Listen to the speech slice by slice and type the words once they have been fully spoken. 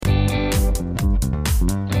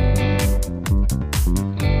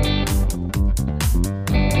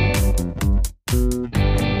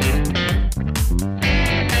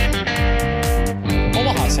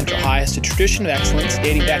tradition of excellence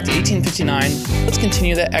dating back to 1859. Let's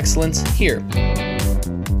continue that excellence here.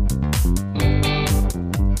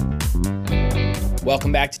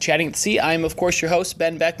 Welcome back to Chatting at the Sea. I'm, of course, your host,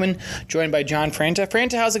 Ben Beckman, joined by John Franta.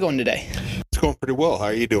 Franta, how's it going today? It's going pretty well. How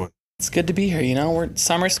are you doing? It's good to be here. We're at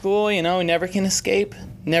summer school, we never can escape,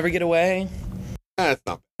 never get away. It's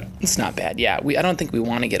not bad. It's not bad, yeah. I don't think we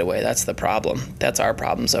want to get away. That's the problem. That's our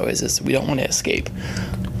problems always, is we don't want to escape.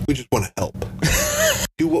 We just want to help.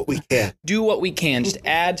 Do what we can. Do what we can. Just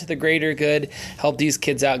add to the greater good. Help these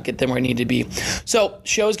kids out. Get them where they need to be. So,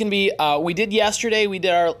 show's going to be, we did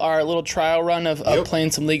our little trial run of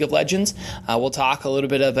playing some League of Legends. We'll talk a little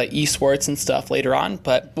bit of esports and stuff later on.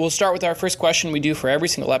 But we'll start with our first question we do for every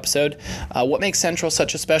single episode. What makes Central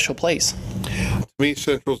such a special place? To me,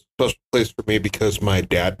 Central's a special place for me because my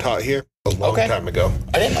dad taught here a long time ago.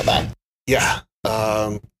 I didn't know that.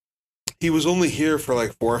 Yeah. He was only here for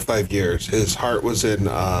like 4 or 5 years. His heart was in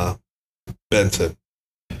Benson.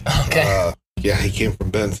 Okay. He came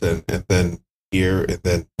from Benson and then here and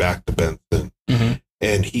then back to Benson. Mm-hmm.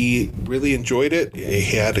 And he really enjoyed it.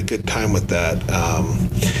 He had a good time with that.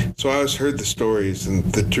 So I always heard the stories and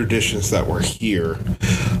the traditions that were here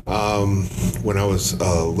when I was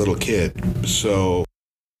a little kid. So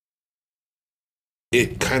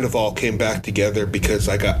it kind of all came back together because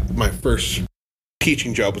I got my first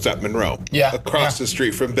teaching job was at Monroe, across the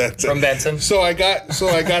street from Benson. So I got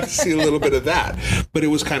to see a little bit of that, but it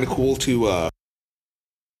was kind of cool to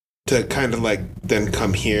kind of like then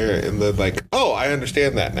come here and then like, oh, I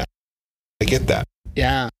understand that now. I get that.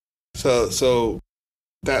 Yeah. So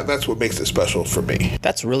that's what makes it special for me.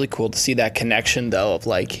 That's really cool to see that connection, though, of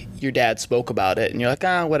like your dad spoke about it and you're like,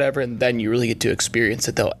 whatever. And then you really get to experience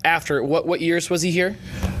it, though. After what years was he here?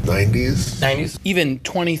 90s. Even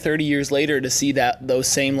 20, 30 years later to see those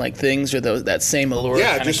same like things or that same allure.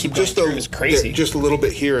 Yeah, just is crazy. Just a little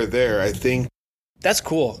bit here or there, I think. That's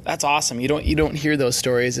cool. That's awesome. You don't hear those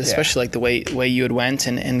stories, especially like the way you had went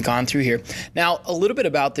and gone through here. Now, a little bit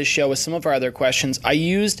about this show with some of our other questions.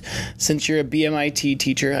 Since you're a BMIT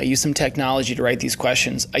teacher, I used some technology to write these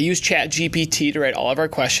questions. I used ChatGPT to write all of our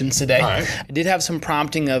questions today. All right. I did have some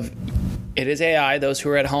prompting of, it is AI. Those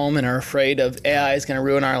who are at home and are afraid of AI is going to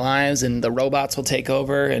ruin our lives and the robots will take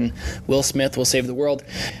over and Will Smith will save the world.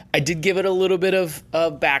 I did give it a little bit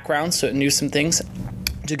of background, so it knew some things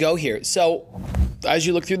to go here. So as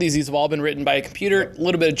you look through these have all been written by a computer, a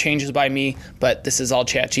little bit of changes by me, but this is all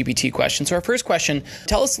ChatGPT questions. So our first question,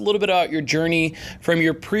 tell us a little bit about your journey from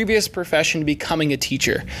your previous profession to becoming a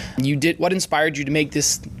teacher. What inspired you to make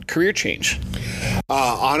this career change?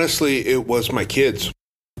 Honestly, it was my kids.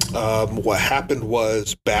 What happened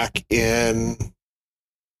was back in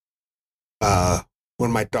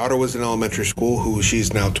when my daughter was in elementary school,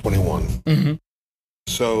 she's now 21. Mm-hmm.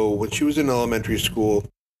 So when she was in elementary school,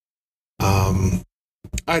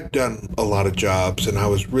 I'd done a lot of jobs and I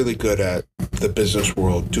was really good at the business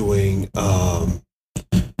world doing,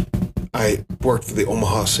 I worked for the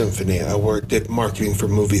Omaha Symphony. Did marketing for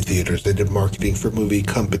movie theaters. I did marketing for movie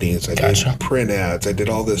companies. I did print ads. I did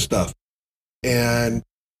all this stuff. And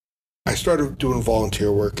I started doing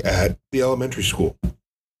volunteer work at the elementary school.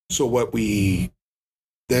 So what we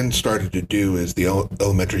then started to do is the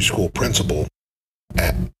elementary school principal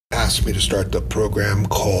asked me to start the program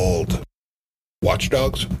called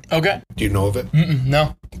Watchdogs. Okay. Do you know of it?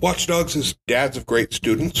 No. Watchdogs is Dads of Great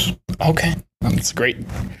Students. Okay. That's a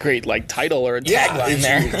great like title or a tagline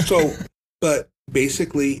there. But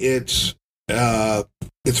basically it's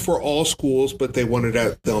for all schools, but they wanted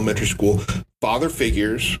at the elementary school father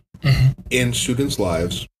figures in students'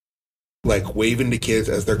 lives, like waving to kids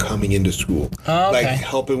as they're coming into school, like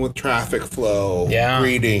helping with traffic flow,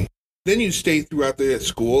 greeting. Then you stay throughout the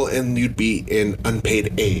school and you'd be in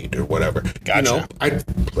unpaid aid or whatever. Gotcha. I'd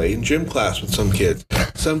play in gym class with some kids.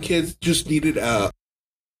 Some kids just needed a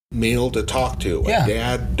male to talk to,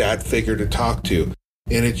 a dad figure to talk to.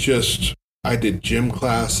 And it's just, I did gym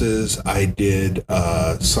classes. I did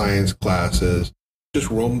science classes, just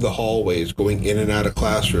roamed the hallways, going in and out of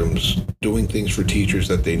classrooms, doing things for teachers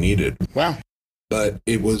that they needed. Wow. But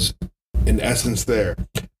it was in essence there.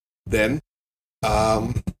 Then,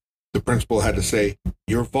 the principal had to say,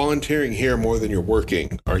 "You're volunteering here more than you're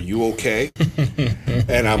working. Are you okay?"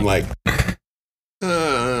 And I'm like,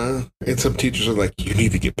 and some teachers are like, "You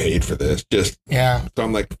need to get paid for this." So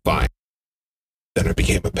I'm like, fine. Then I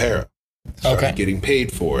became a para. Started getting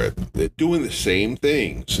paid for it. They're doing the same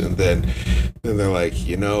things. And then they're like,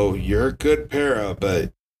 you're a good para,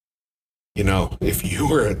 but if you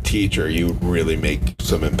were a teacher, you would really make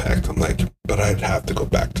some impact. I'm like, but I'd have to go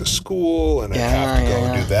back to school and I'd have to go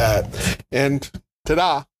and do that. And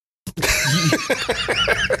ta-da,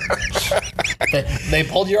 They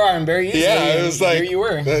pulled your arm very easily. Yeah, it was like, here you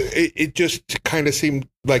were. It just kind of seemed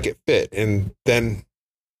like it fit. And then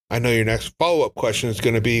I know your next follow-up question is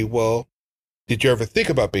going to be, well, did you ever think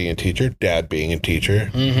about being a teacher? Dad being a teacher.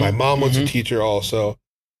 Mm-hmm. My mom was a teacher also.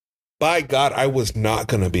 By God, I was not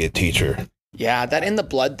going to be a teacher. Yeah, that in the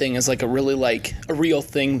blood thing is like a really like a real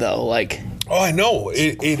thing though. Like, oh, I know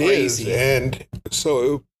it is. And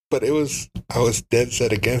so, but I was dead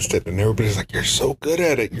set against it. And everybody's like, you're so good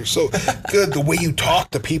at it. You're so good. The way you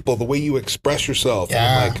talk to people, the way you express yourself.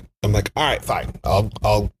 Yeah. And I'm like, all right, fine.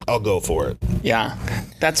 I'll go for it. Yeah.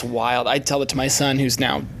 That's wild. I tell it to my son who's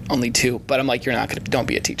now only 2, but I'm like, don't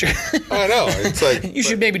be a teacher. I know. It's like, you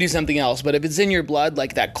should maybe do something else. But if it's in your blood,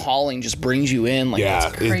 like that calling just brings you in. Like, yeah,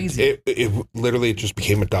 it's crazy. It literally just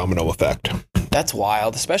became a domino effect. That's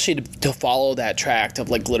wild, especially to follow that track of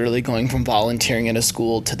like literally going from volunteering at a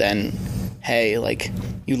school to then, hey, like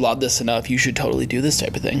you love this enough, you should totally do this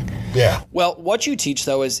type of thing. Yeah. Well, what you teach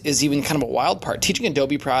though is even kind of a wild part. Teaching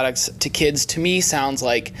Adobe products to kids to me sounds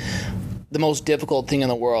like the most difficult thing in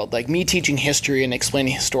the world. Like me teaching history and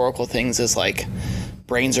explaining historical things is like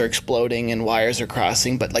brains are exploding and wires are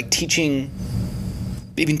crossing, but like teaching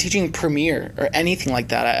Premiere or anything like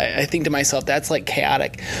that, I think to myself, that's like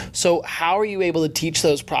chaotic. So how are you able to teach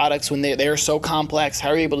those products when they're so complex? How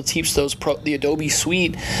are you able to teach the Adobe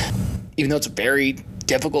suite, even though it's a very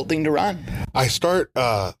difficult thing to run? I start,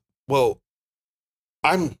 I'm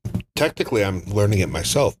learning it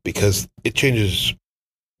myself because it changes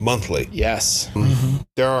monthly. Yes. Mm-hmm.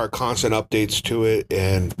 There are constant updates to it,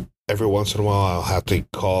 and every once in a while I'll have to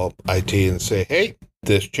call IT and say, hey,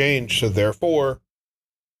 this changed, so therefore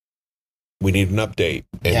we need an update,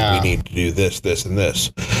 and we need to do this, this, and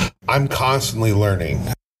this. I'm constantly learning.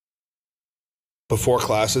 Before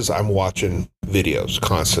classes, I'm watching videos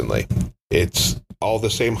constantly. It's all the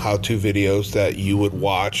same how-to videos that you would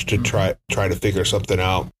watch to try to figure something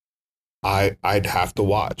out. I'd have to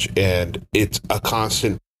watch, and it's a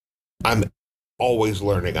constant. I'm always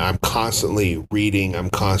learning. I'm constantly reading. I'm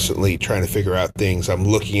constantly trying to figure out things. I'm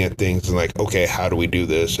looking at things and like, okay, how do we do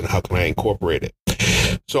this, and how can I incorporate it?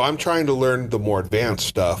 So I'm trying to learn the more advanced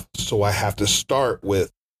stuff. So I have to start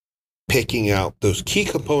with picking out those key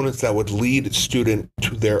components that would lead a student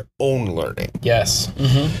to their own learning. Yes.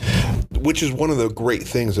 Mm-hmm. Which is one of the great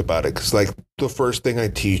things about it. Because like the first thing I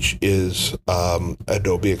teach is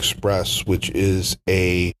Adobe Express, which is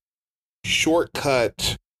a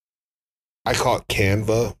shortcut. I call it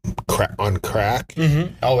Canva on crack.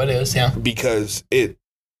 Mm-hmm. Oh, it is, yeah. Because it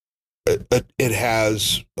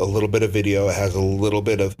has a little bit of video, it has a little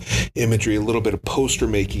bit of imagery, a little bit of poster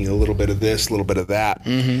making, a little bit of this, a little bit of that.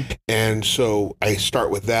 Mm-hmm. And so I start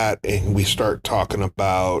with that, and we start talking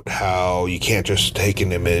about how you can't just take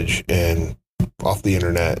an image and off the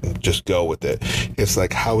internet and just go with it. It's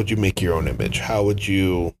like, how would you make your own image? How would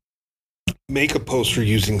you make a poster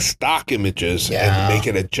using stock images and make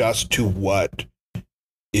it adjust to what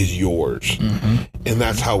is yours? Mm-hmm. And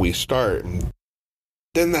that's how we start. And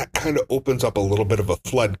then that kind of opens up a little bit of a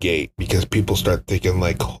floodgate, because people start thinking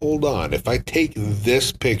like, hold on, if I take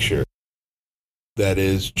this picture that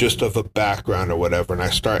is just of a background or whatever, and I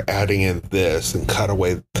start adding in this and cut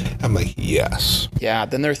away, I'm like, yes. Yeah,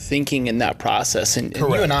 then they're thinking in that process. And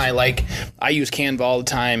you and I use Canva all the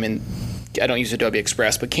time, and I don't use Adobe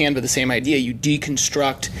Express, but Canva, the same idea. You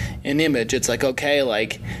deconstruct an image. It's like, okay,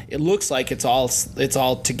 like it looks like it's all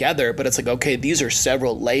together, but it's like, okay, these are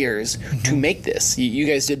several layers to make this. You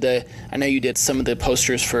guys did I know you did some of the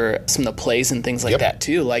posters for some of the plays and things like that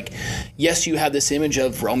too. Like, yes, you have this image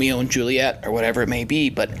of Romeo and Juliet or whatever it may be,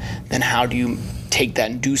 but then how do you take that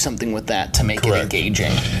and do something with that to make it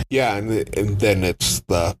engaging? Yeah, and then it's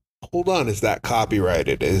the, hold on, is that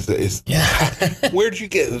copyrighted? Where'd you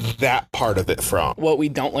get that part of it from? What we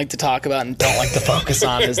don't like to talk about and don't like to focus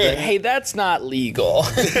on is that, hey, that's not legal.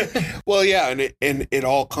 Well, yeah, and it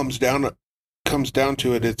all comes down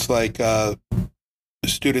to it. It's like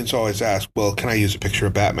students always ask, well, can I use a picture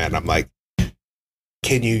of Batman? I'm like,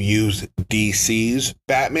 can you use DC's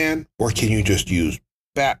Batman, or can you just use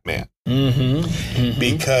Batman? Mm-hmm. Mm-hmm.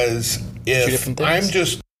 Because if I'm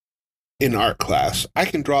just in art class, I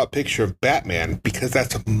can draw a picture of Batman because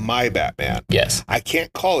that's my Batman. Yes. I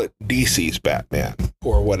can't call it DC's Batman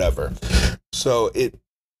or whatever. So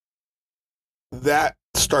that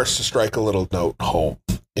starts to strike a little note home.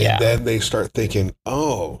 And then they start thinking,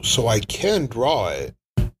 oh, so I can draw it.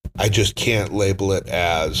 I just can't label it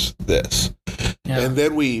as this. Yeah. And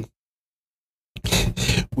then we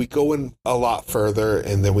go in a lot further,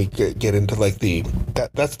 and then we get into like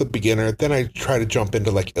that's the beginner. Then I try to jump into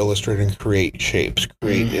like illustrate and create shapes,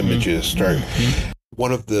 create images, start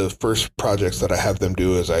one of the first projects that I have them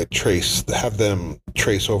do is have them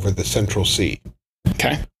trace over the Central Sea.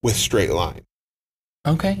 Okay. With straight line.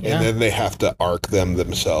 Okay. Yeah. And then they have to arc them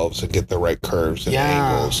themselves and get the right curves and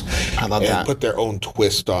angles. I love that. And put their own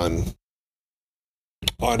twist on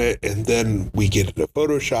it. And then we get into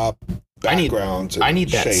Photoshop backgrounds. I need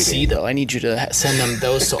that shading. C though. I need you to send them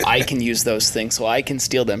those so I can use those things, so I can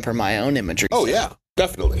steal them for my own imagery. Oh yeah,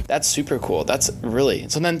 definitely. That's super cool. That's really,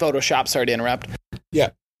 so then Photoshop, sorry to interrupt. Yeah.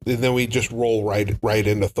 And then we just roll right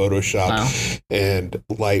into Photoshop and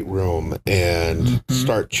Lightroom and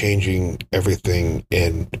start changing everything.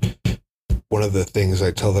 And one of the things I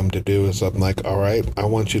tell them to do is I'm like, all right, I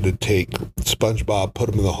want you to take SpongeBob, put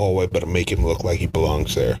him in the hallway, but make him look like he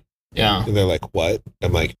belongs there. Yeah. And they're like, what?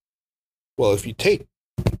 I'm like, well, if you take,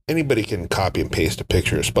 anybody can copy and paste a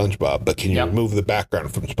picture of SpongeBob, but can you remove the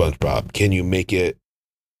background from SpongeBob? Can you make it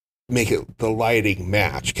the lighting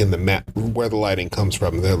match? Can where the lighting comes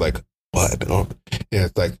from? And they're like, what? Oh. And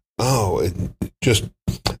it's like, oh, and just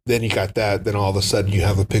then you got that. Then all of a sudden you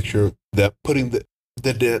have a picture that putting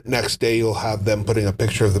the next day you'll have them putting a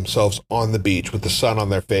picture of themselves on the beach with the sun on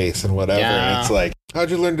their face and whatever. Yeah. And it's like, how'd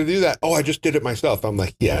you learn to do that? Oh, I just did it myself. I'm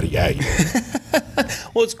like, yeah.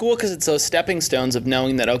 Well, it's cool because it's those stepping stones of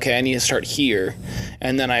knowing that, okay, I need to start here.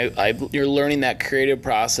 And then you're learning that creative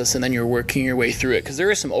process, and then you're working your way through it. Because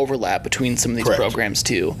there is some overlap between some of these programs,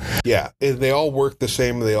 too. Yeah, and they all work the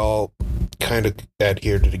same. They all kind of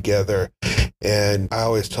adhere together. And I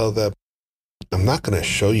always tell them, I'm not going to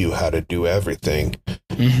show you how to do everything.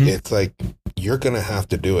 Mm-hmm. It's like, you're going to have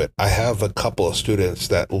to do it. I have a couple of students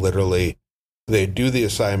that literally, they'd do the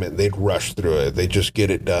assignment, they'd rush through it, they'd just get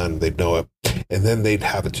it done, they'd know it, and then they'd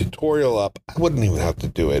have a tutorial up. I wouldn't even have to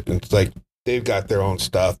do it. And it's like, they've got their own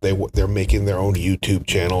stuff, they're making their own YouTube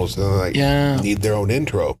channels, and they're like, need their own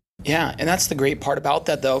intro. Yeah, and that's the great part about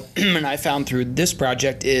that, though, and I found through this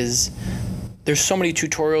project is there's so many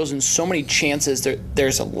tutorials and so many chances.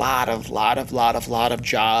 There's a lot of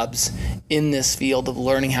jobs in this field of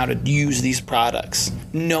learning how to use these products.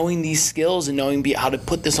 Knowing these skills and knowing how to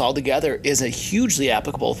put this all together is a hugely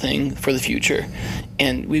applicable thing for the future.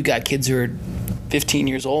 And we've got kids who are 15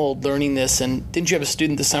 years old learning this. And didn't you have a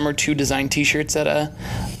student this summer to design T-shirts at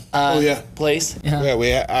a place?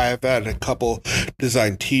 Yeah, I've had a couple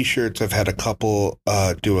design T-shirts. I've had a couple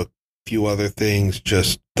do a few other things.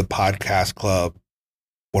 Just the podcast club,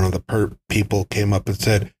 one of the people came up and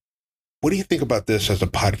said, what do you think about this as a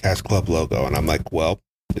podcast club logo? And I'm like, well,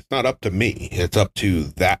 it's not up to me. It's up to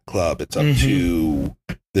that club. It's up to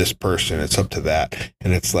this person. It's up to that.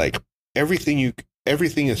 And it's like everything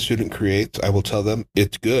a student creates, I will tell them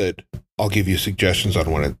it's good. I'll give you suggestions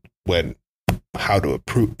on how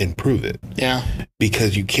to improve it. Yeah.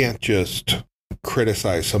 Because you can't just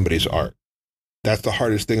criticize somebody's art. That's the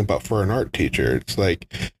hardest thing for an art teacher. It's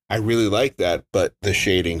like, I really like that, but the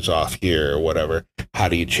shading's off here or whatever. How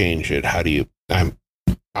do you change it?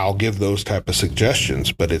 I'll give those type of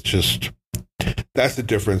suggestions, but it's just, that's the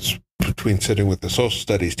difference between sitting with the social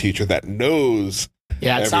studies teacher that knows.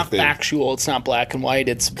 Yeah, it's everything. not factual. It's not black and white.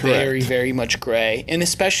 It's very, very much gray. And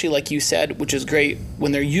especially, like you said, which is great,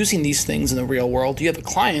 when they're using these things in the real world, you have a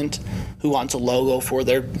client who wants a logo for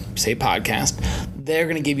their, say, podcast. They're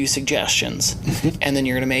going to give you suggestions, and then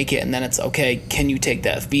you're going to make it, and then it's, okay, can you take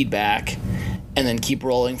that feedback and then keep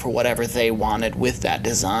rolling for whatever they wanted with that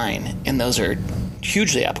design? And those are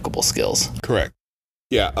hugely applicable skills. Correct.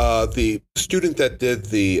 Yeah, the student that did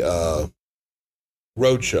the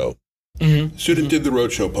roadshow, student did the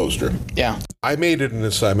roadshow poster. Yeah. I made it an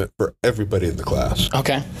assignment for everybody in the class.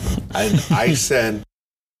 Okay. And I sent,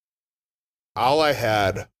 all I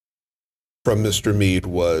had from Mr. Mead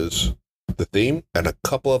was the theme and a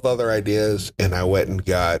couple of other ideas, and I went and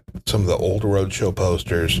got some of the old roadshow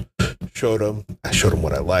posters, showed them. I showed them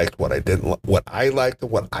what I liked, what I didn't, what I liked, and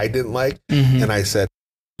what I didn't like, and I said,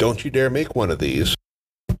 "Don't you dare make one of these.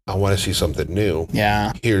 I want to see something new.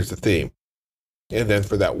 Yeah. Here's the theme." And then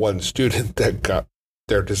for that one student that got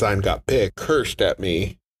their design got picked, cursed at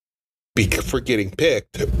me for getting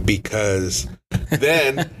picked, because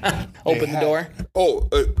then open the door.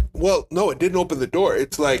 Well, no, it didn't open the door.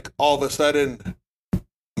 It's like all of a sudden,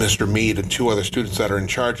 Mr. Mead and two other students that are in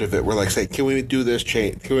charge of it were like saying, "Can we do this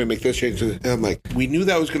change? Can we make this change?" And I'm like, we knew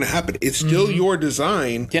that was going to happen. It's still your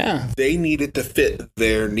design. Yeah. They needed to fit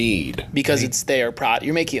their need. Because it's their product.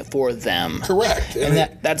 You're making it for them. Correct.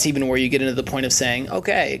 And that's even where you get into the point of saying,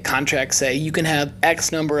 okay, contracts say you can have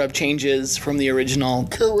X number of changes from the original.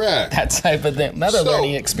 Correct. That type of thing. Another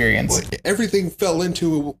learning experience. Everything fell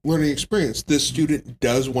into a learning experience. This student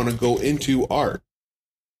does want to go into art.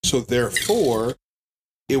 So therefore,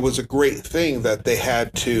 it was a great thing that they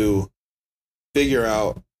had to figure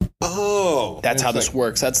out, that's how this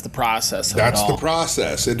works. That's the process. That's the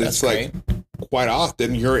process. And that's it's like, quite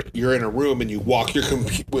often you're in a room and you walk your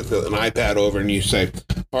computer with an iPad over and you say,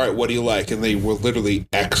 all right, what do you like? And they will literally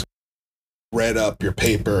read up your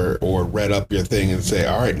paper or read up your thing and say,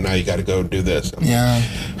 all right, now you got to go do this.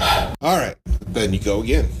 Yeah. All right. Then you go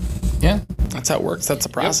again. Yeah. That's how it works. That's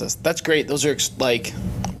the process. Yep. That's great. Those are like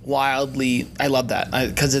wildly, I love that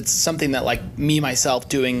because it's something that like me, myself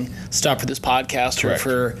doing stuff for this podcast Correct.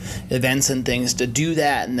 Or for events and things, to do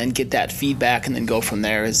that and then get that feedback and then go from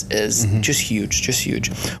there is just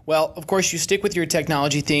huge. Well, of course, you stick with your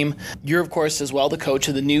technology theme. You're, of course, as well, the coach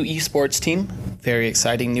of the new esports team. Very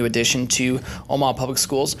exciting new addition to Omaha Public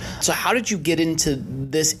Schools. So how did you get into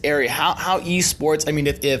this area? How esports, I mean,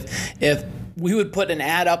 if we would put an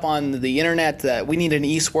ad up on the internet that we need an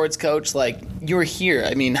esports coach, like, you're here.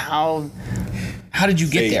 I mean, how did you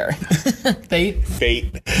get there?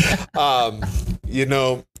 Fate.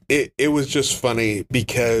 It was just funny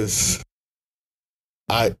because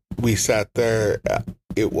we sat there.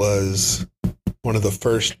 It was one of the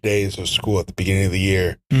first days of school at the beginning of the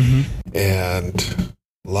year, and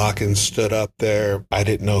Locken stood up there. I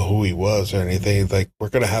didn't know who he was or anything. Like, we're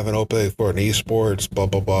gonna have an opening for an esports, blah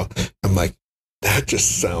blah blah. I'm like, that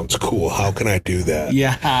just sounds cool. How can I do that?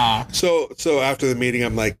 Yeah. So after the meeting,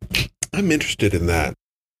 I'm like, I'm interested in that.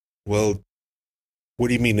 Well, what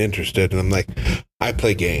do you mean interested? And I'm like, I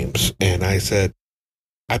play games. And I said,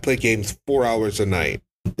 I play games 4 hours a night.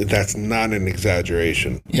 That's not an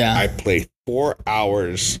exaggeration. Yeah. I play 4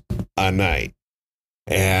 hours a night.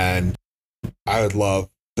 And I would love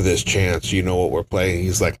for this chance. You know what we're playing?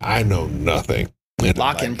 He's like, I know nothing.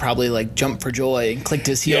 Locken probably like jumped for joy and clicked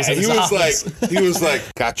his heels. Yeah, he was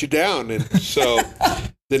like, got you down. And so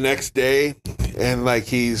the next day, and like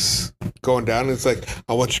he's going down, and it's like,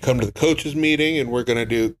 I want you to come to the coaches meeting, and we're gonna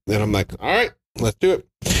do. And I'm like, all right, let's do it.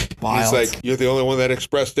 Wild. He's like, you're the only one that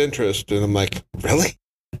expressed interest, and I'm like, really?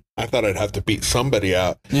 I thought I'd have to beat somebody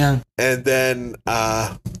out. Yeah. And then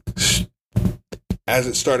as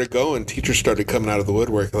it started going, teachers started coming out of the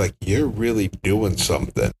woodwork, like, you're really doing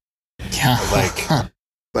something. Yeah.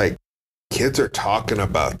 like kids are talking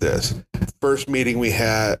about this. First meeting we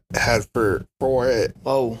had for it.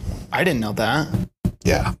 Oh, I didn't know that.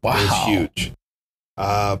 Yeah. Wow. It was huge.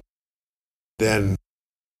 Then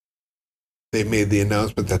they made the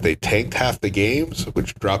announcement that they tanked half the games,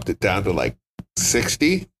 which dropped it down to like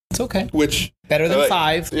 60. It's okay. Which better than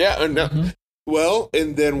 5. Yeah. No. Well,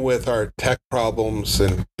 and then with our tech problems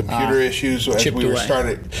and computer issues, as we were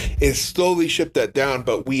starting, it slowly shipped that down,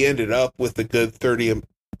 but we ended up with a good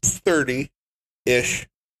 30-ish.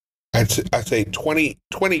 I'd say 20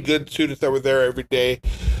 good students that were there every day.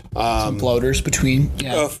 Some floaters between.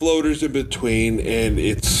 Yeah. Floaters in between, and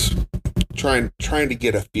it's trying to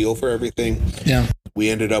get a feel for everything. Yeah.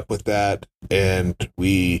 We ended up with that, and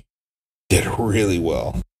we did really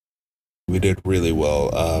well.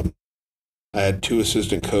 I had 2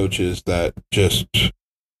 assistant coaches that just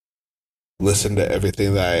listened to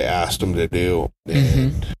everything that I asked them to do.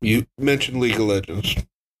 And you mentioned League of Legends.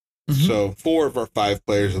 So 4 of our 5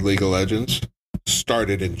 players in League of Legends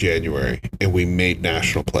started in January, and we made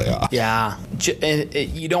national playoffs. Yeah. And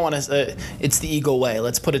you don't want to, it's the ego way.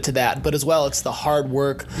 Let's put it to that. But as well, it's the hard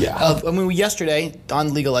work. Yeah. Yesterday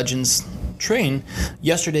on League of Legends train,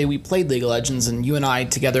 yesterday we played League of Legends, and you and I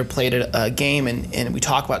together played a game, and we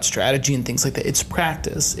talk about strategy and things like that. It's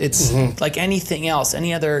practice. It's like anything else,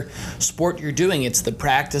 any other sport you're doing, it's the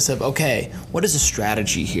practice of, okay, what is a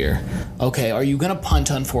strategy here? Okay, are you going to punt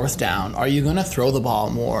on 4th down? Are you going to throw the ball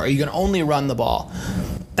more? Are you going to only run the ball?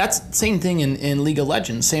 That's the same thing in League of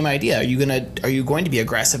Legends, same idea. Are you going to be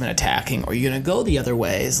aggressive and attacking? Or are you going to go the other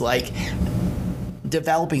ways? Like,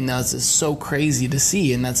 developing those is so crazy to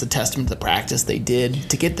see, and that's a testament to the practice they did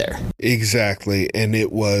to get there. Exactly. And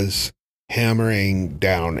it was hammering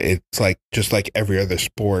down. It's like just like every other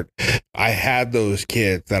sport. I had those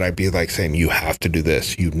kids that I'd be like saying, you have to do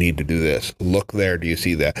this, you need to do this, look there, do you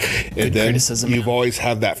see that? And then criticism. You've always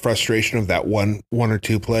had that frustration of that one or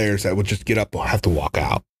 2 players that would just get up and have to walk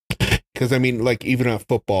out. Because I mean, like, even at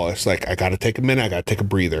football, it's like, I got to take a minute, I got to take a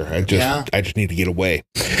breather. I just need to get away.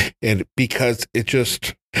 And because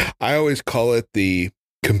I always call it the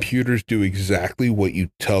computers do exactly what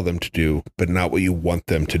you tell them to do, but not what you want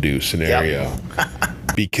them to do scenario. Yep.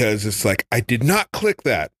 Because it's like, I did not click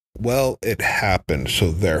that. Well, it happened.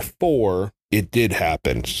 So therefore, it did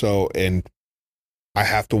happen. So, and I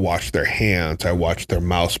have to watch their hands. I watch their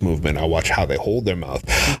mouse movement. I watch how they hold their mouth.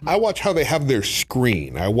 I watch how they have their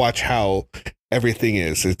screen. I watch how everything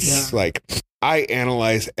is. It's like, I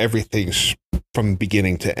analyze everything from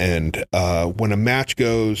beginning to end. When a match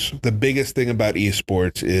goes, the biggest thing about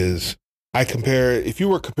esports is if you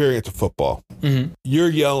were comparing it to football, you're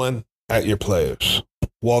yelling at your players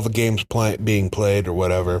while the game's being played or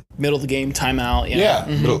whatever. Middle of the game,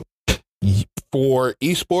 timeout. For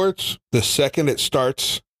esports, the second it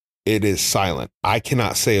starts, it is silent. I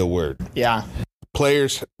cannot say a word. Yeah.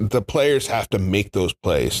 The players have to make those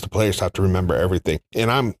plays. The players have to remember everything.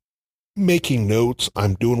 And I'm making notes.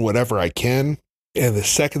 I'm doing whatever I can. And the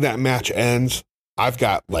second that match ends, I've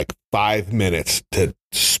got like 5 minutes to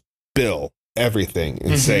spill everything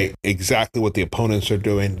and say exactly what the opponents are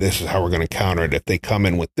doing. This is how we're going to counter it. If they come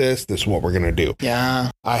in with this is what we're going to do.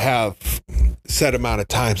 Yeah. I have set amount of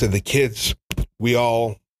times, and the kids, we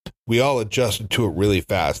all adjusted to it really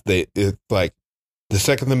fast. It's like the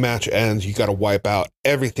second the match ends, you got to wipe out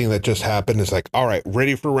everything that just happened. It's like, all right,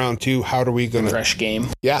 ready for round 2. How are we going to... Fresh game.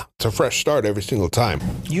 Yeah, it's a fresh start every single time.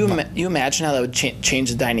 You imagine how that would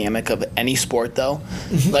change the dynamic of any sport, though?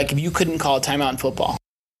 Like, if you couldn't call a timeout in football,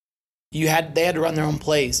 they had to run their own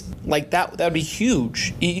plays. Like, that would be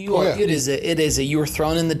huge. It is you were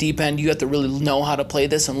thrown in the deep end. You have to really know how to play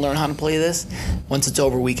this and learn how to play this. Once it's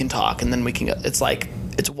over, we can talk, and then we can go. It's like...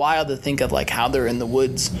 It's wild to think of like how they're in the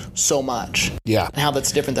woods so much. Yeah. And how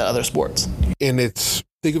that's different than other sports. And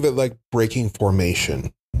think of it like breaking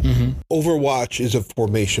formation. Overwatch is a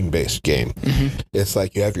formation-based game. It's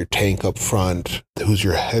like you have your tank up front, who's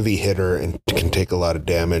your heavy hitter and can take a lot of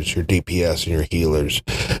damage, your DPS and your healers.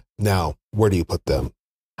 Now, where do you put them?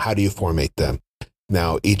 How do you formate them?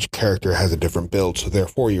 Now, each character has a different build, so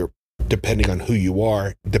therefore depending on who you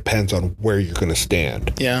are, depends on where you're going to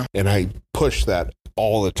stand. Yeah. And I push that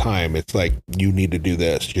all the time. It's like, you need to do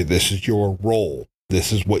this. This is your role.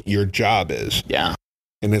 This is what your job is. Yeah.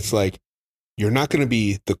 And it's like, you're not going to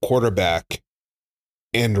be the quarterback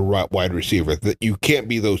and a wide receiver. That you can't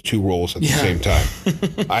be those two roles at the same time.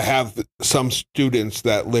 I have some students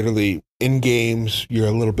that literally in games, you're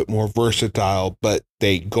a little bit more versatile, but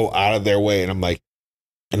they go out of their way. And I'm like,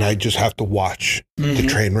 and I just have to watch the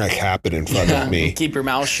train wreck happen in front of me. Keep your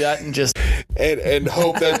mouth shut and just and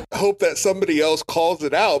hope that somebody else calls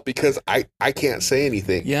it out, because I can't say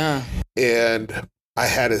anything. Yeah. And I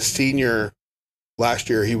had a senior last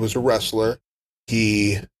year. He was a wrestler.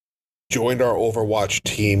 He joined our Overwatch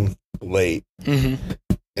team late,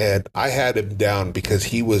 and I had him down because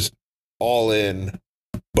he was all in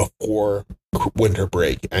before winter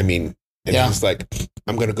break. I mean, and he's like,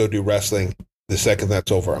 I'm going to go do wrestling. The second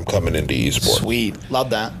that's over, I'm coming into esports. Sweet.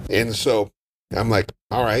 Love that. And so I'm like,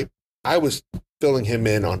 all right. I was filling him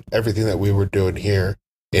in on everything that we were doing here.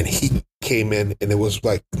 And he came in and it was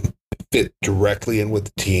like fit directly in with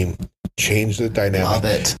the team, changed the dynamic. Love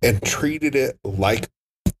it. And treated it like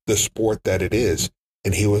the sport that it is.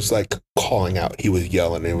 And he was like calling out. He was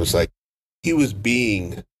yelling. And it was like he was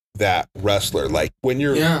being that wrestler. Like when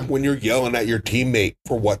you're yelling at your teammate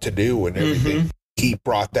for what to do and everything. He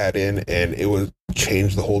brought that in, and it was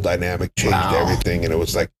changed the whole dynamic, changed everything, and it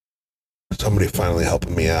was like somebody finally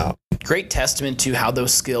helping me out. Great testament to how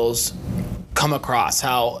those skills come across.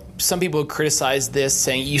 How some people criticize this,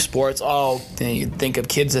 saying esports, you think of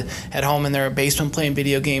kids at home in their basement playing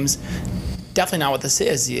video games. Definitely not what this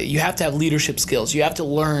is. You have to have leadership skills. You have to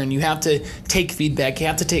learn. You have to take feedback. You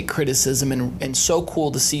have to take criticism. And so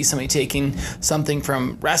cool to see somebody taking something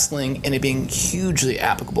from wrestling and it being hugely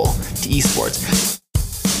applicable to esports.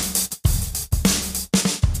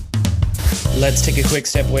 Let's take a quick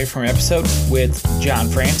step away from our episode with John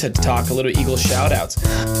Franta to talk a little Eagles shout-outs.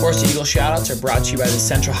 Of course, the Eagles shout-outs are brought to you by the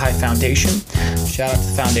Central High Foundation. Shout out to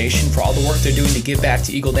the Foundation for all the work they're doing to give back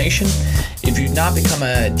to Eagle Nation. If you've not become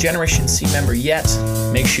a Generation C member yet,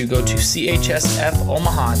 make sure you go to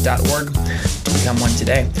chsfomaha.org to become one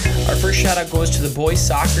today. Our first shout-out goes to the boys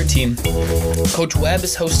soccer team. Coach Webb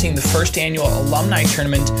is hosting the first annual alumni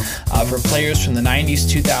tournament for players from the 90s,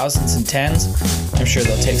 2000s, and 10s. I'm sure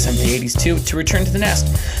they'll take some of the 80s too, to return to the nest.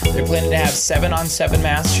 They're planning to have 7-on-7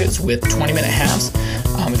 matches with 20-minute halves.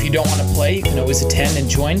 If you don't want to play, you can always attend and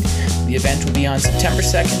join. The event will be on September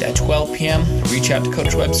 2nd at 12 p.m. Reach out to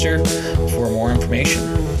Coach Webster for more information.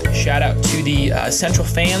 Shout out to the Central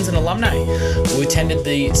fans and alumni who attended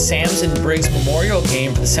the Sams and Briggs Memorial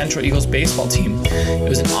Game for the Central Eagles baseball team. It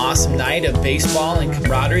was an awesome night of baseball and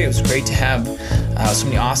camaraderie. It was great to have so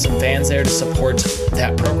many awesome fans there to support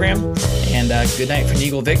that program. And good night for an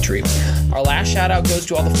Eagle victory. Our last shout out goes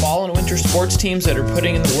to all the fall and winter sports teams that are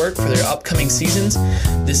putting in the work for their upcoming seasons.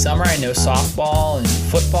 This summer, I know softball and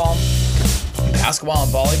football basketball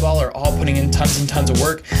and volleyball are all putting in tons and tons of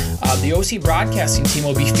work. The OC broadcasting team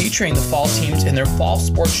will be featuring the fall teams in their fall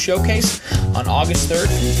sports showcase on August 3rd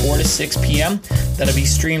from 4 to 6 p.m. That'll be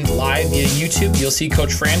streamed live via YouTube. You'll see Coach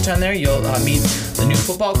Franta on there. You'll meet the new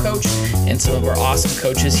football coach and some of our awesome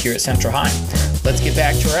coaches here at Central High. Let's get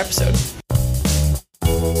back to our episode.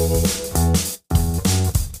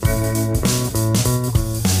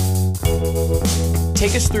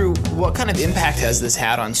 Take us through what kind of impact has this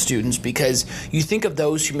had on students, because you think of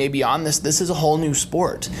those who may be on this is a whole new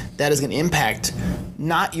sport that is going to impact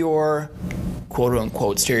not your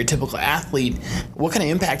quote-unquote stereotypical athlete. What kind of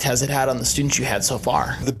impact has it had on the students you had so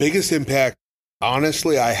far? The biggest impact,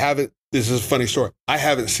 honestly, this is a funny story. I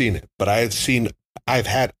haven't seen it, but I've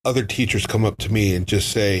had other teachers come up to me and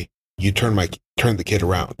just say, you turn the kid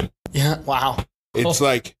around. Yeah. Wow. It's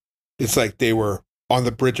like they were on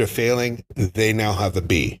the bridge of failing. They now have a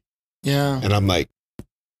B. Yeah. And I'm like,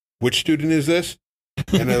 which student is this?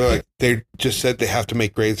 And they're like, they just said they have to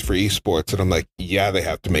make grades for esports. And I'm like, yeah, they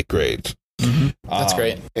have to make grades. Mm-hmm. That's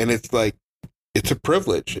great. And it's like, it's a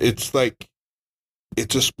privilege. It's like,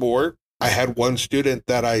 it's a sport. I had one student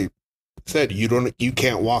that I said, you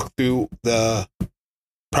can't walk through the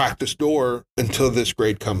practice door until this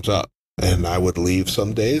grade comes up. And I would leave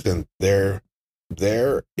some days and they're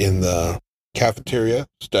there in the cafeteria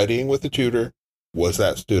studying with the tutor was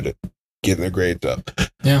that student getting their grades up.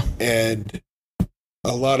 Yeah. And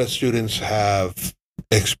a lot of students have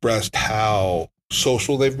expressed how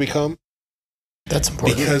social they've become. That's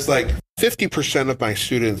important. Because like 50% of my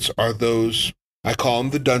students are those, I call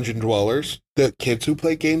them the dungeon dwellers, the kids who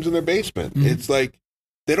play games in their basement. Mm-hmm. It's like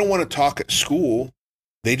they don't want to talk at school.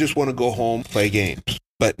 They just want to go home, play games.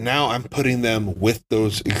 But now I'm putting them with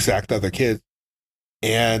those exact other kids.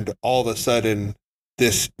 And all of a sudden,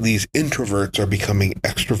 these introverts are becoming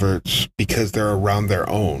extroverts because they're around their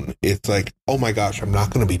own. It's like, oh my gosh, I'm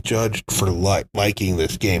not going to be judged for liking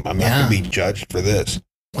this game. I'm not going to be judged for this.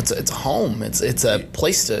 It's a home. It's a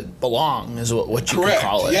place to belong, is what you could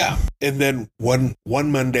call it. Yeah. And then one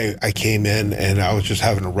Monday, I came in and I was just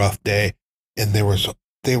having a rough day, and they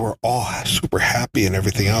were all super happy and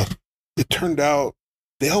everything else. It turned out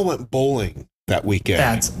they all went bowling that weekend.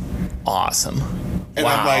 That's awesome. And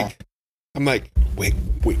wow. I'm like, wait,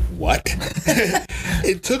 what?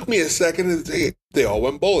 It took me a second to say they all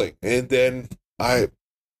went bowling. And then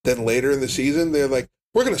later in the season, they're like,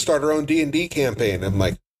 we're going to start our own D&D campaign. I'm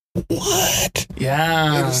like, what?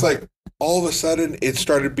 Yeah. And it's like, all of a sudden, it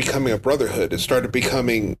started becoming a brotherhood. It started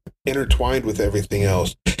becoming intertwined with everything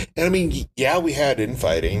else. And I mean, yeah, we had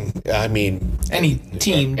infighting. I mean, any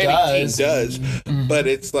team does. Mm-hmm. But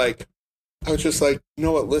it's like, I was just like, you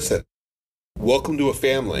know what? Listen, welcome to a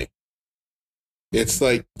family. It's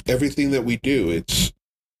like everything that we do.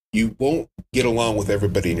 You won't get along with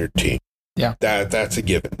everybody in your team. Yeah, that's a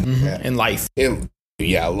given. Mm-hmm. In life.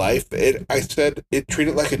 Life. I said treat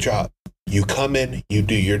it like a job. You come in, you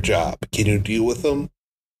do your job. Can you deal with them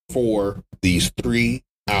for these 3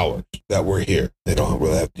 hours that we're here? They don't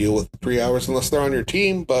really have to deal with 3 hours unless they're on your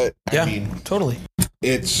team. But yeah, I mean, totally.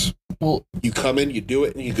 You come in, you do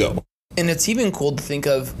it, and you go. And it's even cool to think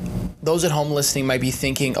of those at home listening might be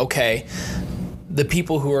thinking, okay, the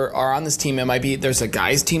people who are on this team, it might be there's a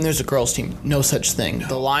guys team, there's a girls team. No such thing. No.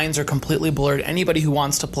 The lines are completely blurred. Anybody who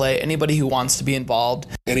wants to play, anybody who wants to be involved.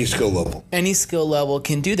 Any skill level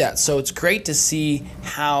can do that. So it's great to see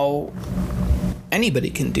how anybody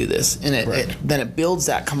can do this. And then it builds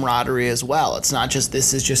that camaraderie as well. It's not just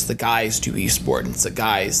this is just the guys do esport. It's the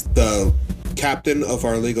guys. The captain of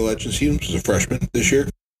our League of Legends team was a freshman this year.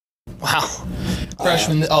 Wow.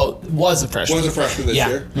 Freshman. Was a freshman. Was a freshman this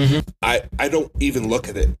year. Mm-hmm. I don't even look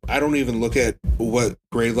at it. I don't even look at what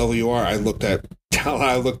grade level you are. I looked at talent.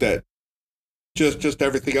 I looked at just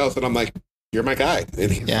everything else. And I'm like, you're my guy.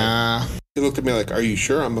 And he looked at me like, are you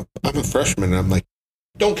sure? I'm a freshman. And I'm like,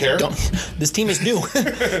 don't care. This team is new.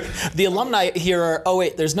 The alumni here are, oh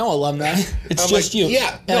wait, there's no alumni. It's just you.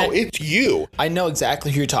 Yeah, it's you. I know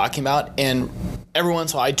exactly who you're talking about. And every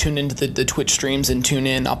once in a while I tune into the Twitch streams and tune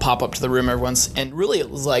in. I'll pop up to the room every once. And really it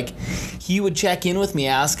was like, he would check in with me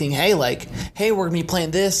asking, hey, we're going to be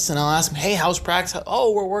playing this. And I'll ask him, hey, how's practice?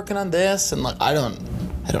 Oh, we're working on this. And I don't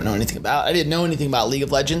know anything about it. I didn't know anything about League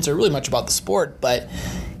of Legends or really much about the sport, but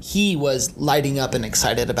he was lighting up and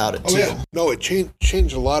excited about it too. Yeah. No, it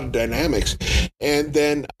changed a lot of dynamics. And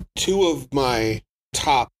then 2 of my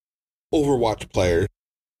top Overwatch players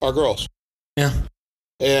are girls. Yeah.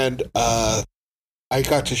 And I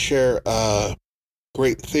got to share a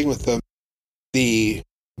great thing with them. The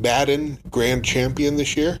Madden Grand Champion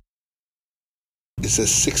this year is a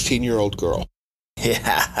 16-year-old girl.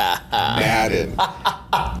 Yeah. Madden.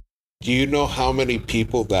 Do you know how many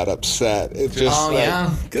people that upset? It's just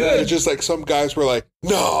good. It's just like some guys were like,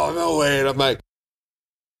 no way. And I'm like,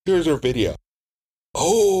 here's our video.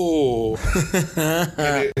 Oh.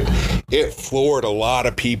 And it floored a lot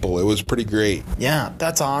of people. It was pretty great. Yeah,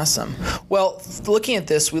 that's awesome. Well, looking at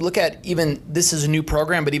this, we look at this is a new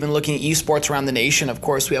program, but even looking at esports around the nation, of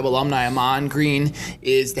course, we have alumni. Amon Green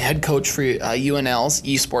is the head coach for UNL's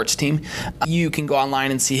esports team. You can go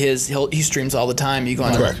online and see he streams all the time. You go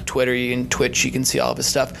on Twitter, you can Twitch, you can see all of his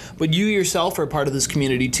stuff. But you yourself are part of this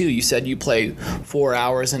community too. You said you play 4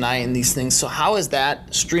 hours a night in these things. So how is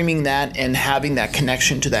that, streaming that and having that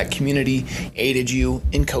connection to that community aided you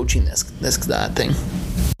in coaching this thing?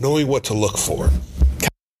 Knowing what to look for.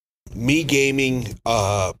 Me gaming,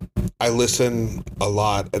 I listen a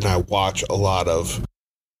lot and I watch a lot of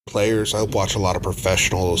players. I watch a lot of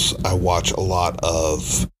professionals. I watch a lot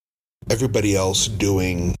of everybody else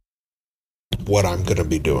doing what I'm going to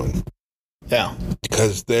be doing. Yeah.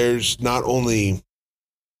 Because there's not only...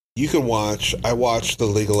 I watch the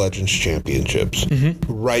League of Legends championships.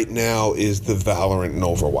 Mm-hmm. Right now is the Valorant and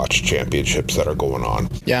Overwatch championships that are going on.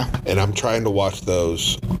 Yeah. And I'm trying to watch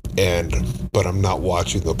those, but I'm not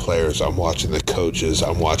watching the players. I'm watching the coaches.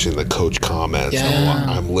 I'm watching the coach comments. Yeah.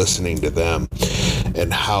 I'm listening to them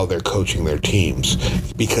and how they're coaching their teams,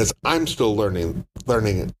 because I'm still learning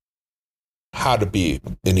how to be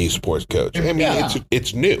an esports coach. I mean,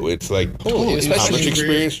 it's new. It's like, how much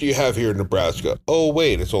experience do you have here in Nebraska? Oh,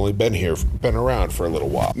 wait, it's only been around for a little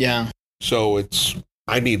while. Yeah. So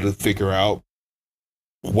I need to figure out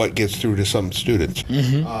what gets through to some students.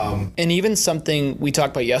 Mm-hmm. And even something we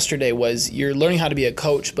talked about yesterday was you're learning how to be a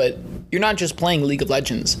coach, but you're not just playing League of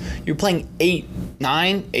Legends. You're playing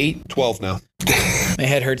 12 now. My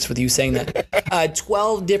head hurts with you saying that.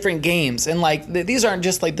 12 different games. And these aren't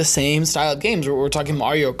just the same style of games. We're talking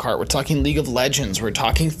Mario Kart. We're talking League of Legends. We're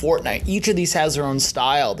talking Fortnite. Each of these has their own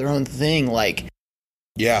style, their own thing.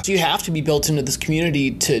 Yeah. So you have to be built into this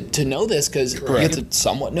community to know this, because you have to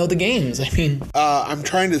somewhat know the games. I mean, I'm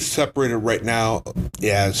trying to separate it right now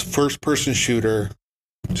as first-person shooter,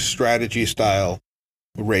 strategy style,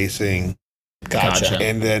 racing. Gotcha.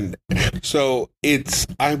 And then, so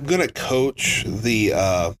I'm going to coach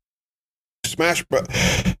the Smash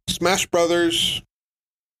Brothers,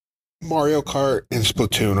 Mario Kart, and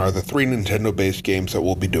Splatoon are the 3 Nintendo-based games that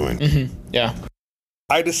we'll be doing. Mm-hmm. Yeah.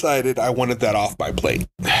 I decided I wanted that off my plate.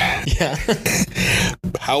 Yeah.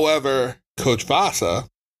 However, Coach Vasa,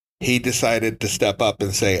 he decided to step up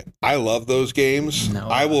and say, I love those games.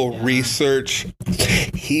 I will research.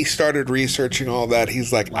 He started researching all that.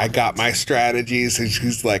 He's like, I got my strategies. And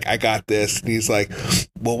he's like, I got this. And he's like,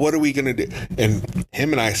 well, what are we going to do? And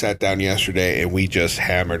him and I sat down yesterday and we just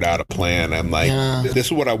hammered out a plan. I'm like, this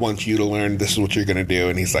is what I want you to learn. This is what you're going to do.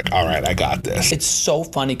 And he's like, all right, I got this. It's so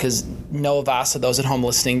funny because Noah Vasa, those at home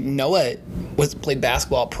listening, Noah played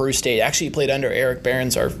basketball at Peru State. Actually, he played under Eric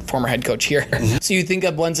Behrens, our former head coach here. Mm-hmm. So you think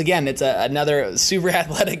of, once again, it's another super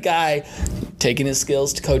athletic guy taking his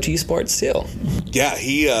skills to coach esports too. Yeah,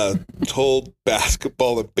 he told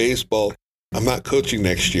basketball and baseball, I'm not coaching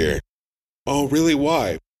next year. Oh, really?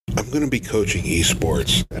 Why? I'm going to be coaching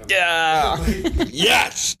esports. Yeah.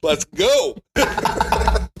 Yes, let's go.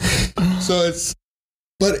 So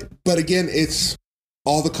but again, it's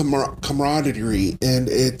all the camaraderie, and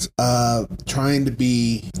it's trying to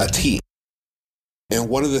be a team. And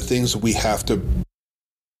one of the things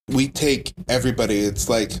we take everybody, it's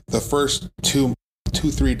like the first 2-3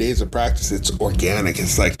 days of practice, it's organic.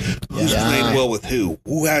 It's like, who's playing well with who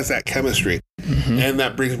has that chemistry. Mm-hmm. And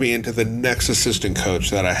that brings me into the next assistant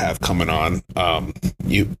coach that I have coming on,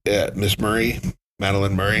 Miss Murray,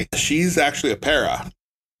 Madeline Murray. She's actually a para.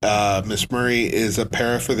 Miss Murray is a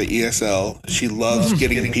para for the ESL. She loves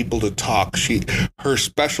getting people to talk. Her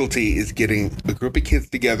specialty is getting a group of kids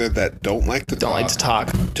together that don't like to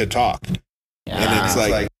talk. Yeah. And it's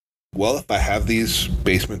like, well, if I have these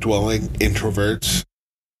basement-dwelling introverts,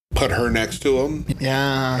 put her next to them.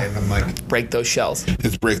 Yeah. And I'm like... break those shells.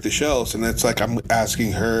 It's break the shells. And it's like, I'm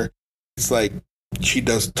asking her, it's like, she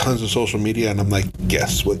does tons of social media, and I'm like,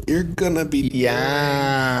 guess what you're going to be doing?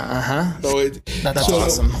 Yeah. Uh-huh. So that's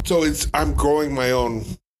awesome. So I'm growing my own...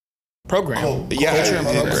 program.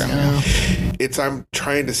 I'm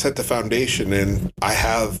trying to set the foundation, and I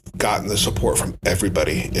have gotten the support from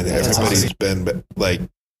everybody, and everybody's been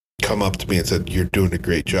come up to me and said, you're doing a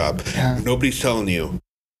great job. Yeah. Nobody's telling you,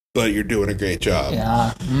 but you're doing a great job.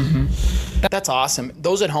 Yeah. Mm-hmm. That's awesome.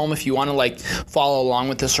 Those at home, if you want to follow along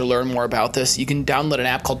with this or learn more about this, you can download an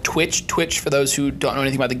app called Twitch. Twitch, for those who don't know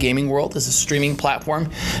anything about the gaming world, is a streaming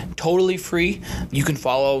platform, totally free. You can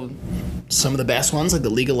follow some of the best ones, like the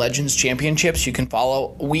League of Legends Championships, you can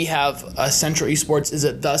follow. We have Central Esports. Is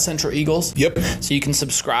it the Central Eagles? Yep. So you can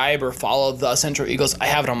subscribe or follow the Central Eagles. I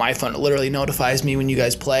have it on my phone. It literally notifies me when you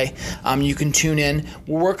guys play. You can tune in.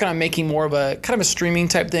 We're working on making more of a kind of a streaming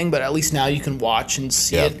type thing, but at least now you can watch and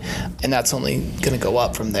see it, and that's only going to go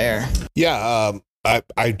up from there. Yeah.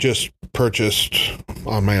 I just purchased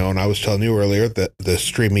on my own. I was telling you earlier that the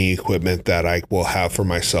streaming equipment that I will have for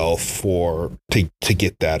myself to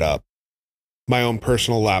get that up. My own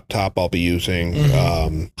personal laptop I'll be using.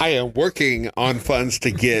 I am working on funds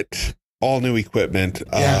to get all new equipment.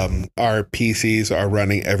 Our PCs are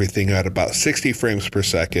running everything at about 60 frames per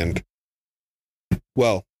second.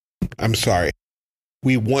 Well, I'm sorry.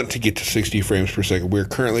 We want to get to 60 frames per second. We're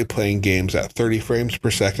currently playing games at 30 frames per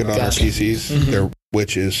second on our PCs,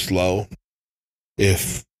 which is slow.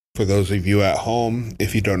 For those of you at home,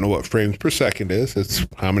 if you don't know what frames per second is, it's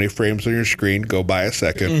how many frames on your screen go by a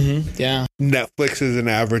second. Yeah. Netflix is an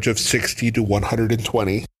average of 60 to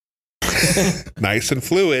 120. Nice and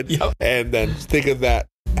fluid. Yep. And then think of that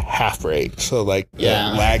half rate. So that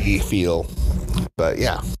laggy feel. But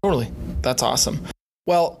yeah. Totally. That's awesome.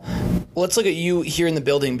 Well, let's look at you here in the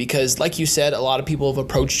building, because like you said, a lot of people have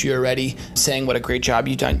approached you already saying what a great job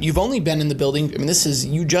you've done. You've only been in the building. I mean,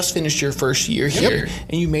 you just finished your first year here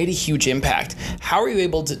and you made a huge impact. How are you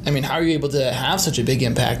able to have such a big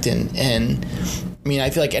impact? And I mean, I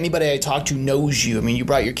feel like anybody I talk to knows you. I mean, you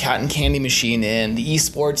brought your cat and candy machine in, the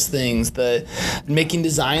esports things, the making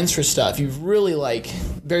designs for stuff. You've really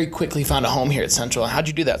very quickly found a home here at Central. How'd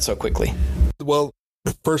you do that so quickly? Well,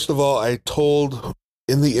 first of all, I told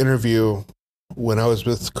in the interview when I was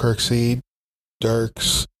with Kirksey,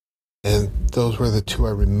 Dirks, and those were the two I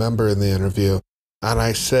remember in the interview. And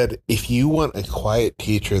I said, if you want a quiet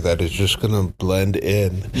teacher that is just going to blend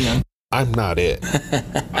in, I'm not it.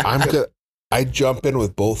 I jump in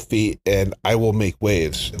with both feet and I will make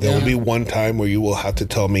waves. There will be one time where you will have to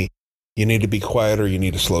tell me you need to be quiet or you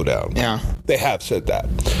need to slow down. Yeah. They have said that.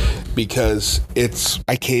 Because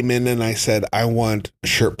I came in and I said, I want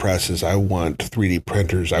shirt presses. I want 3D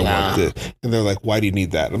printers. I want this. And they're like, why do you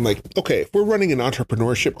need that? I'm like, okay, if we're running an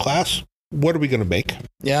entrepreneurship class, what are we going to make?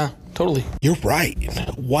 Yeah, totally. You're right.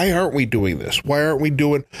 Why aren't we doing this? Why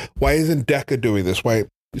isn't DECA doing this?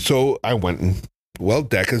 So I went and,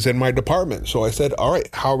 DECA's in my department. So I said, all right,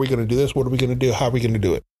 how are we going to do this? What are we going to do? How are we going to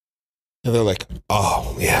do it? And they're like,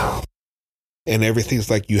 oh, yeah. And everything's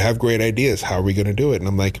like, you have great ideas. How are we going to do it? And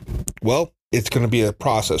I'm like, it's going to be a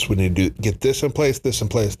process. We need to get this in place, this in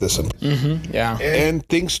place, this in place. Yeah. And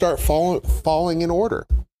things start falling in order.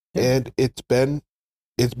 Yeah. And it's been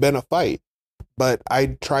a fight. But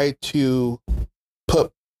I try to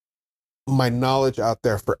put my knowledge out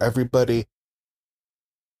there for everybody.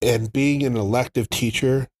 And being an elective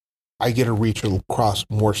teacher, I get to reach across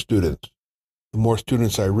more students. The more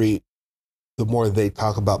students I reach, the more they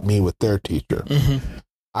talk about me with their teacher.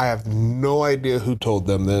 I have no idea who told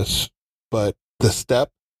them this, but the STEP,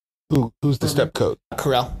 who's the STEP coach?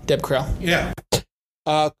 Deb Carell. Yeah.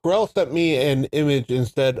 Carell sent me an image and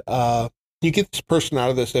said, you get this person out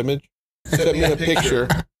of this image? Sent me a picture.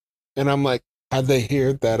 And I'm like, how'd they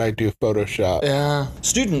hear that I do Photoshop? Yeah.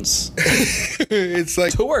 Students. It's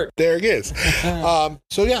like, to work. There it is.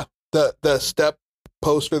 So yeah, the STEP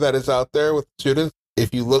poster that is out there with students,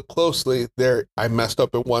 if you look closely there, I messed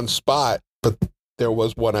up in one spot, but there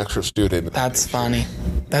was one extra student. That's funny.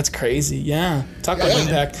 That's crazy. Yeah. Talk about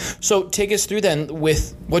impact. So take us through then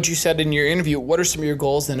with what you said in your interview. What are some of your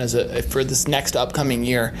goals then for this next upcoming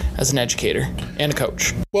year as an educator and a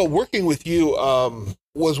coach? Well, working with you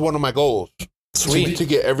was one of my goals. Sweet. To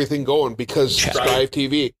get everything going because Strive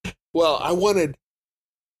TV. Well, I wanted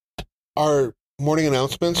our morning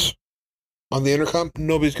announcements on the intercom.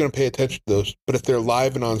 Nobody's going to pay attention to those. But if they're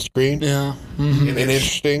live and on screen and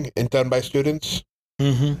interesting and done by students,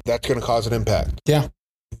 that's going to cause an impact. Yeah.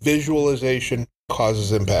 Visualization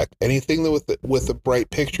causes impact. Anything that with a bright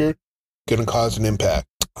picture going to cause an impact.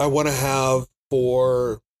 I want to have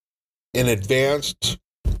for an advanced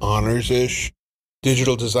honors-ish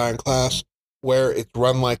digital design class where it's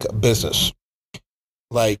run like a business.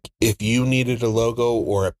 Like if you needed a logo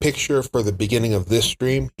or a picture for the beginning of this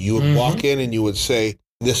stream, you would walk in and you would say,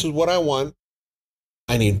 this is what I want.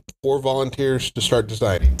 I need 4 volunteers to start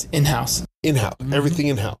designing. In-house. Everything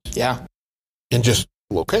in-house. Yeah. And just,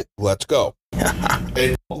 okay, let's go.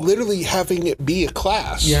 And literally having it be a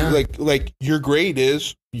class. Yeah. Like your grade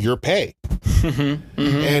is your pay.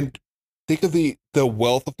 And think of the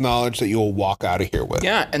wealth of knowledge that you'll walk out of here with.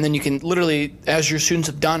 Yeah, and then you can literally, as your students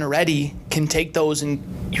have done already, can take those and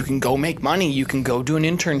you can go make money. You can go do an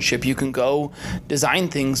internship. You can go design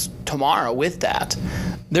things tomorrow with that.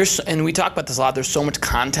 And we talk about this a lot, there's so much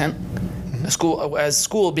content.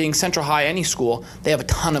 School being Central High, any school, they have a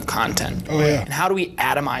ton of content. Oh, yeah. And how do we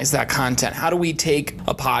atomize that content? How do we take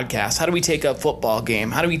a podcast? How do we take a football game?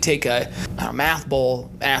 How do we take a math bowl,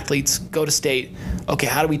 athletes go to state? Okay,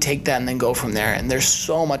 how do we take that and then go from there? And there's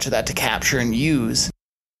so much of that to capture and use.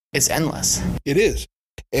 It's endless. It is.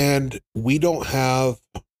 And we don't have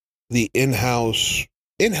the in-house.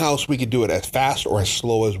 In-house, we could do it as fast or as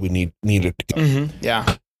slow as we need it to go. Mm-hmm.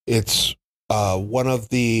 Yeah. It's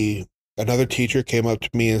another teacher came up to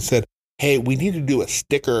me and said, hey, we need to do a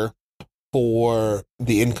sticker for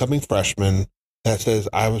the incoming freshman that says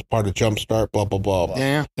I was part of Jumpstart, blah, blah, blah, blah.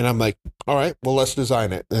 Yeah. And I'm like, all right, well, let's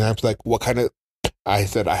design it. And I was like, what kind of, I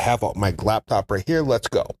said, I have my laptop right here. Let's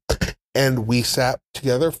go. And we sat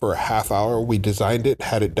together for a half hour. We designed it,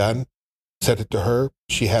 had it done, sent it to her.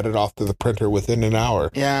 She had it off to the printer within an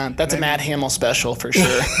hour. Yeah, that's a Matt Hamill special for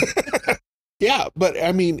sure. Yeah, but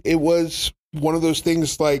I mean, it was one of those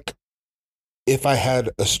things like, if I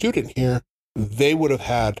had a student here, they would have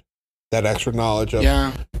had that extra knowledge of,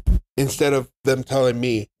 instead of them telling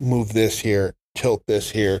me, move this here, tilt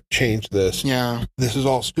this here, change this. Yeah. This is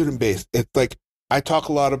all student-based. It's like, I talk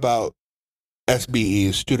a lot about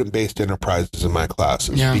SBEs, student-based enterprises in my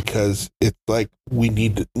classes, because it's like, we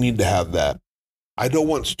need to have that. I don't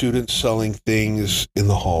want students selling things in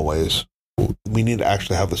the hallways. We need to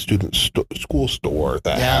actually have a student school store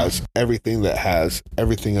that has everything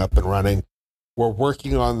up and running. We're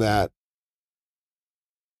working on that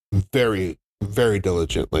very, very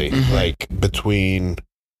diligently. Mm-hmm. Like between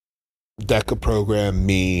DECA program,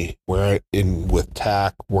 me, we're in with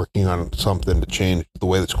TAC working on something to change the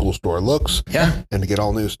way the school store looks. Yeah. And to get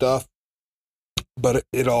all new stuff. But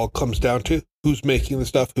it all comes down to who's making the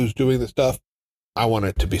stuff, who's doing the stuff. I want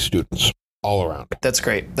it to be students all around. That's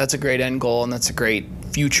great. That's a great end goal, and that's a great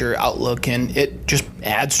future outlook, and it just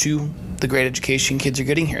adds to the great education kids are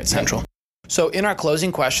getting here at Central. So in our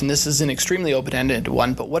closing question, this is an extremely open-ended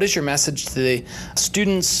one, but what is your message to the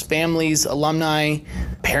students, families, alumni,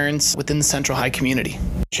 parents within the Central High community?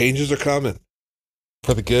 Changes are coming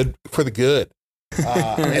for the good,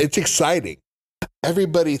 it's exciting.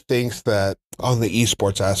 Everybody thinks that on the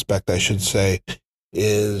esports aspect, I should say,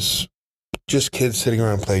 is just kids sitting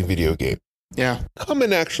around playing video games. Yeah. Come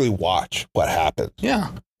and actually watch what happens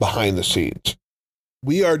behind the scenes.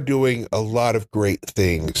 We are doing a lot of great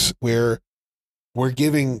things where we're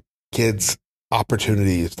giving kids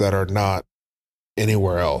opportunities that are not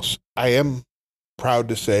anywhere else. I am proud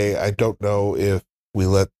to say, I don't know if we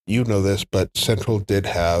let you know this, but Central did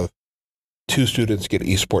have 2 students get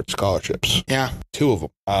esports scholarships. Yeah. 2 of them.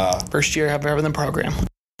 First year having the program.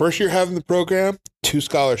 2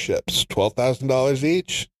 scholarships, $12,000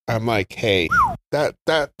 each. I'm like, hey,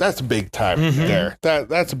 that's big time there.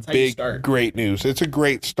 That's great news. It's a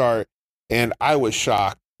great start. And I was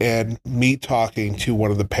shocked. And me talking to one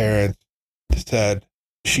of the parents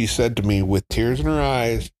she said to me with tears in her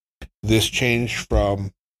eyes, this changed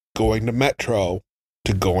from going to Metro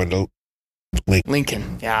to going to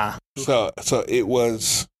Lincoln. Yeah. So it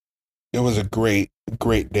was a great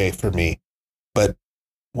day for me. But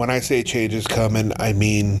when I say change is coming, I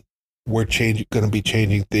mean, we're going to be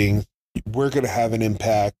changing things. We're going to have an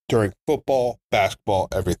impact during football, basketball,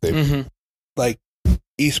 everything. Mm-hmm. Like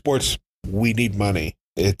esports, we need money.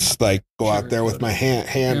 It's like go out there with my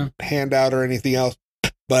hand out or anything else.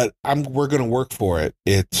 But we're going to work for it.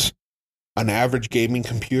 It's an average gaming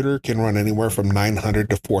computer can run anywhere from $900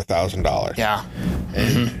 to $4,000. Yeah.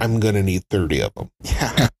 And I'm going to need 30 of them.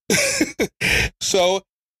 Yeah. So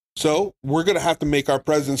we're going to have to make our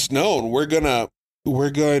presence known. We're going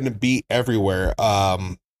to be everywhere.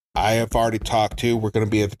 I have already we're going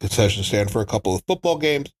to be at the concession stand for a couple of football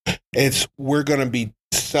games. We're going to be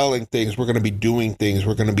selling things. We're going to be doing things.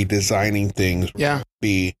 We're going to be designing things. Yeah.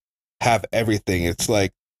 Have everything. It's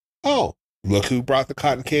like, oh, look who brought the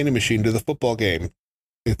cotton candy machine to the football game.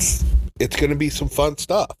 It's going to be some fun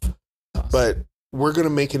stuff. Awesome. But we're going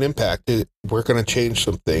to make an impact. We're going to change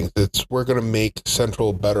some things. We're going to make Central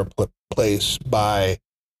a better place by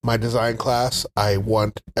my design class. I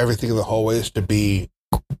want everything in the hallways to be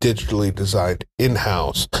digitally designed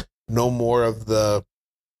in-house. No more of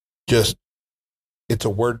it's a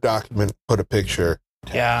Word document, put a picture.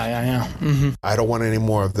 Yeah. Mm-hmm. I don't want any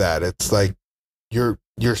more of that. It's like your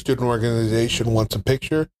student organization wants a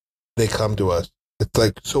picture, they come to us. It's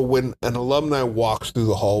like, so when an alumni walks through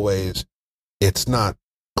the hallways, it's not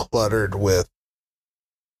cluttered with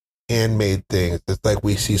handmade things. It's like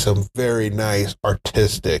we see some very nice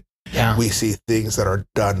artistic. Yeah. We see things that are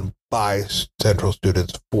done by Central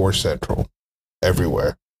students for Central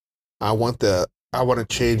everywhere. I want the I want to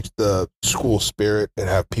change the school spirit and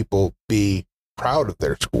have people be proud of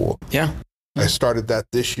their school. Yeah. I started that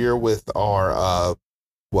this year with our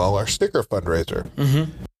sticker fundraiser.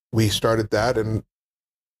 Mm-hmm. We started that, and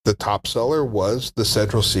the top seller was the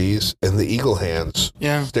Central Seas and the Eagle Hands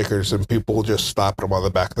stickers, and people just slapped them on the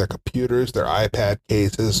back of their computers, their iPad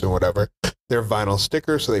cases, or whatever. They're vinyl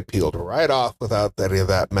stickers, so they peeled right off without any of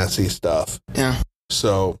that messy stuff. Yeah.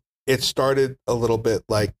 So it started a little bit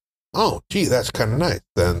like, oh, gee, that's kind of nice.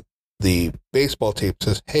 Then the baseball team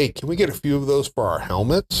says, hey, can we get a few of those for our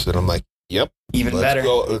helmets? And I'm like, yep. Even better.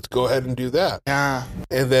 Let's go ahead and do that. Yeah.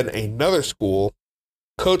 And then another school,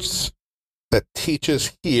 coach that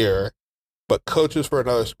teaches here, but coaches for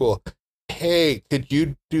another school, hey, could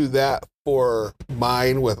you do that for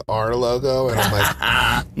mine with our logo? And I'm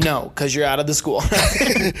like, no, because you're out of the school.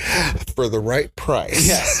 For the right price.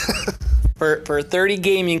 Yes. For 30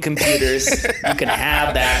 gaming computers, you can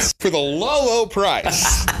have that. For the low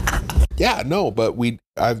price. Yeah, no, but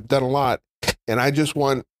I've done a lot. And I just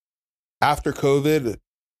want, after COVID,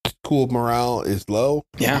 school morale is low.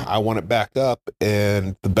 Yeah. I want it back up.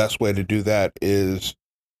 And the best way to do that is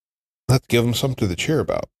let's give them something to cheer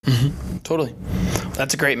about. Mm-hmm. Totally.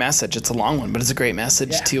 That's a great message. It's a long one, but it's a great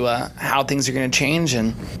message to how things are going to change.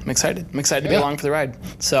 And I'm excited. To be along for the ride.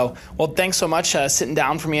 So, well, thanks so much sitting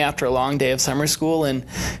down for me after a long day of summer school and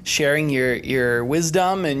sharing your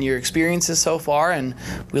wisdom and your experiences so far. And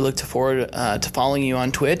we look forward to following you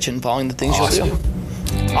on Twitch and following the things you'll do.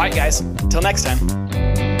 All right, guys. Till next time.